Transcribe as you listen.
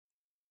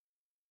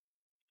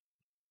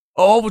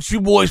All but you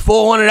boys,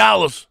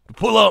 $400 to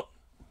pull up.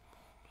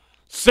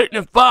 Sitting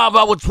in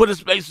 5-hour Twitter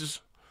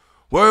spaces.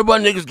 Worry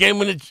about niggas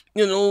gaming,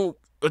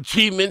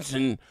 achievements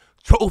and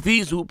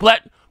trophies.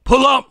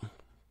 Pull up.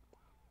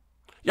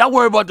 Y'all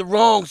worry about the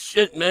wrong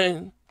shit,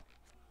 man.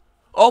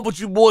 All but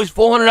you boys,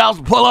 $400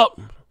 to pull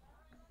up.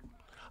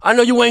 I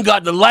know you ain't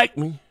got to like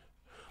me,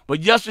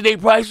 but yesterday's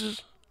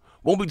prices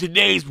won't be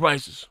today's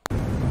prices.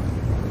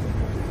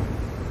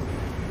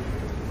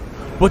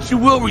 But you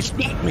will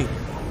respect me.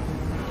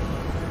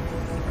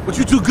 But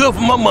you too good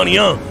for my money,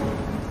 huh?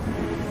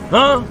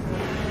 Huh?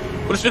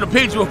 But I should have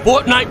paid you in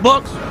Fortnite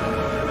bucks,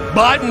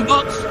 Biden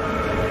bucks,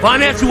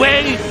 financial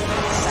aid.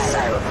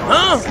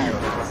 Huh?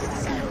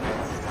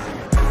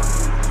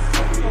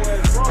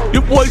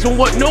 You boys don't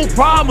want no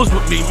problems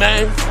with me,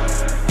 man.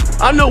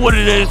 I know what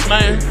it is,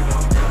 man.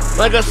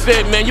 Like I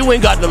said, man, you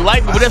ain't got to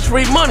like me, but that's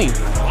free money.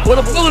 With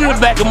a bullet in the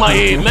back of my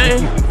head,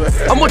 man.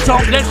 I'm gonna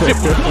talk that shit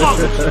for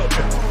months.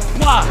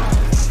 Why?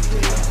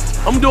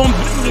 I'm doing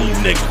better than you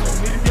niggas.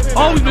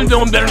 Always been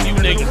doing better than you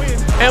niggas.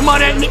 Am I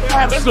that nigga?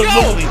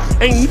 Absolutely.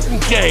 Ain't nothing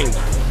changed.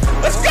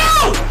 Let's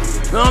go!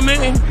 Know what I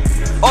mean?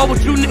 All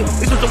but you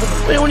niggas. It's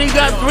just we only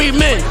got 3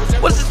 men.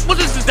 What's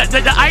this?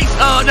 The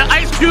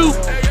Ice Cube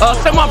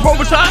semi-pro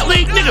retired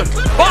league? Nigga,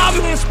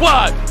 5-man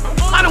squad.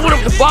 I done went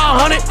up to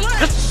 500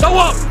 just to show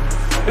up.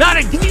 And I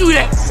didn't give you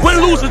that. Win,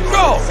 lose, or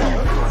draw.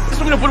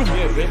 This is what I'm gonna put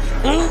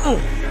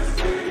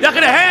Y'all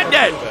could have had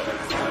that.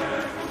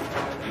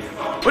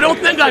 But don't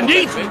think I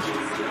need you.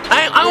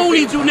 I don't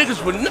need you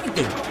niggas for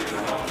nothing.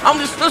 I'm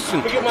just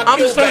listening. I'm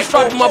just trying to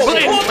sharpen my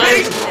blade,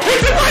 man.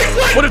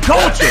 For the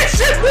culture.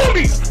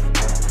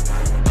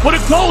 For the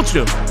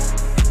culture.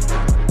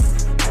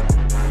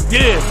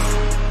 Yeah.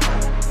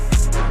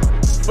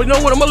 But you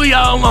know what? I'm gonna leave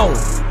y'all alone.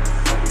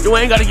 You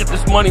ain't gotta get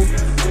this money.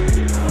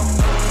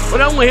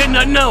 But I don't wanna hear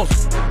nothing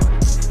else.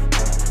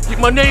 Keep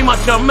my name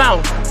out your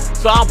mouth,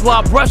 so I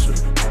apply pressure.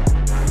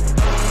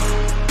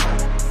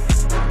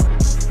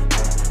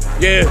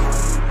 Yeah.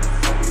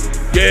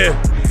 Yeah.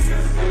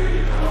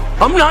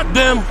 I'm not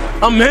them,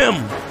 I'm him.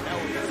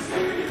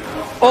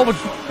 Oh, but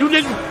you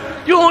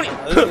niggas, you only,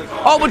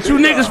 oh, but you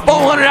niggas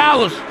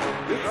 $400.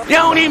 You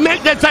don't even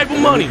make that type of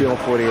money. You on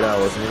 48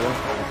 hours, nigga.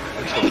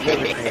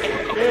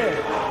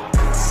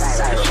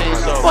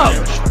 Fuck.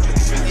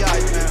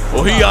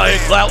 Oh, he out here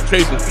clout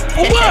chasing.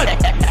 For what?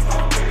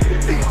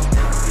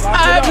 I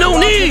have no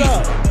need.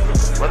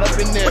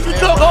 But you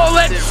talk all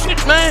that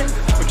shit, man.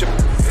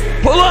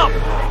 Pull up.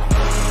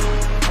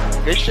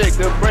 Good shit,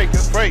 good break,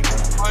 good break.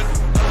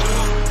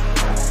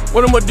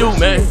 What I'm gonna do,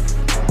 man?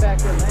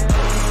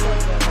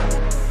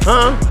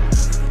 Huh?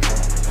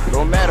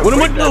 Don't matter. What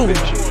am I do?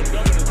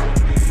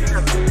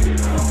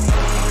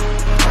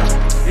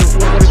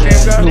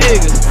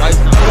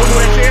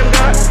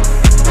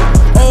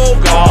 Oh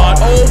God,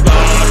 oh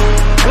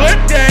God. Clip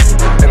that.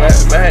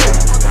 That's bad.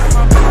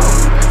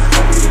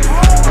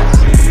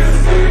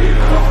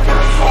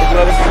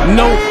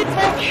 No.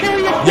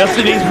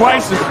 Yesterday's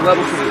prices.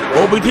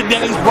 Over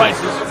today's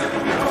prices.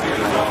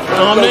 You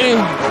know what I mean?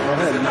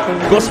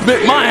 Go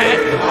spit my hat.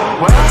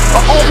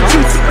 Oh, but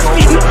you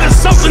thirsty, there's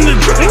something to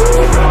drink.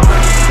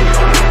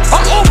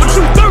 Oh, but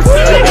you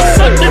thirsty, there's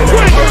something to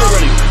drink.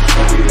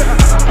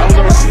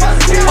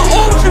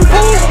 Oh, but you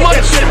fools my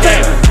shit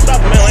down.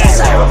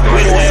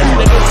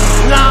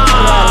 Nah.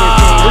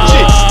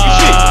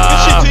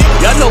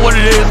 Y'all know what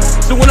it is.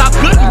 So when I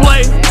couldn't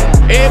play,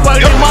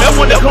 everybody in my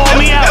wanted to call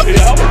me out.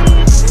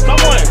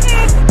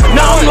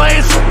 Now I'm like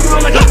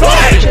a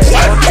flash.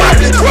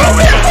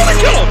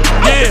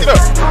 Yeah.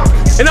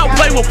 And I'll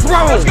play with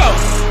pros.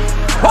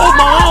 Hold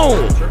my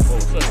own.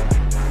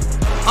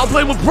 I'll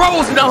play with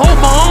pros and I hold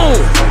my own.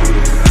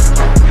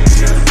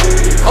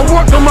 I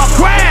work on my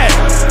craft.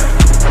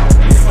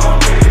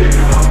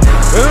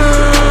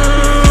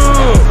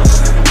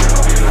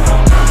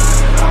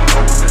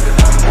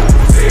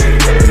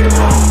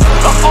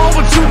 All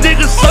but you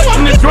niggas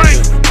sucking the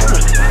drink.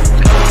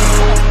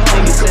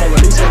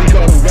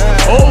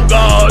 Oh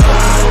God.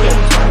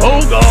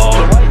 Oh God.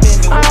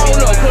 I don't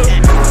know.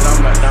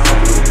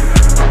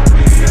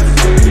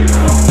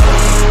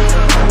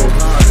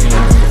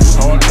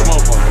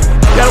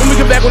 Yeah, let me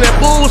get back on that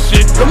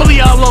bullshit. I'm gonna leave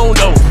y'all alone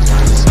though.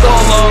 So,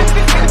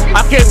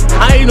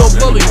 I ain't no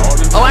bully.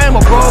 Oh, I am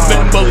a grown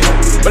man bully,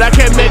 but I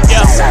can't make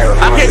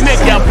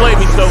y'all play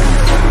me. So,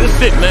 this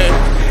is it, man.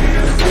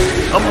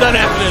 I'm done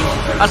after this.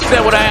 I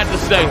said what I had to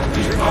say.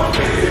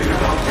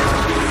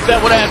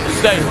 Said what I had to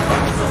say.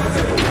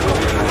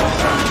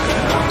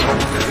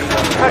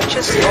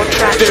 Purchase your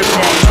track today.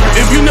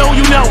 If you know,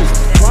 you know.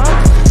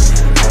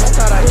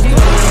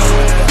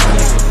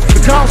 The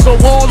console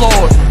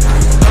warlord.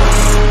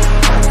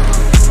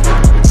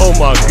 Oh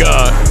my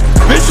God.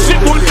 This shit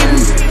won't even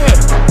here.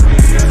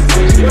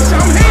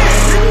 I'm here.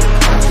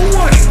 Who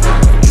won it?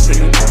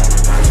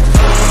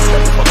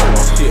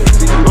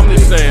 I'm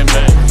just saying,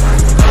 man.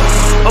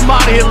 I'm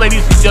out of here,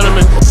 ladies and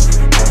gentlemen.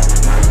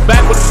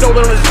 Back with the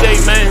shoulder on this day,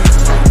 man.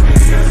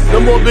 No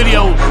more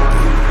videos.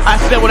 I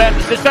said what I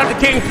had to say. Shout out to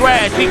King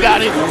Thrash, he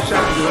got it.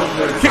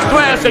 King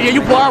Thrash said, yeah,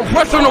 you put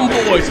pressure on them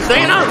boys. He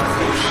said, ain't I?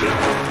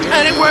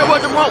 Man, they worry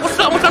about the wrong. What's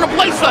up? I'm trying to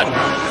play something.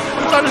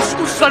 I'm trying to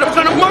shoot something. I'm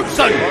trying to murk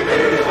something.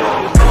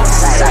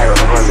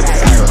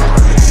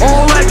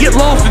 All that get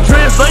lost in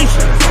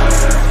translation.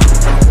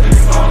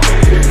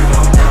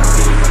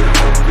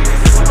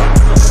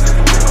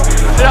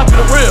 Shout out to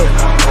the real.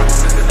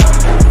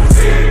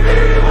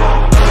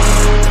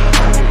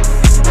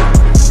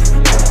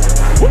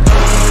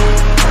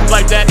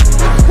 Like that.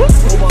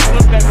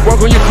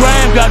 Work on your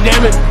craft,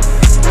 goddammit.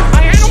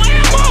 I ain't no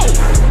ammo.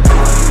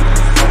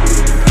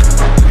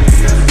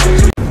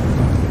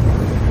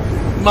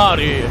 I'm out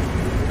of here.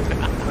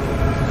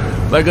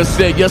 Like I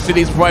said,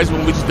 yesterday's price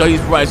when we just done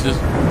these prices.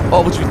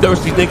 Oh, but you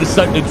thirsty niggas,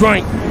 something to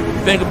drink.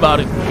 Think about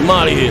it. I'm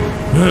out of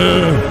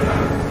here.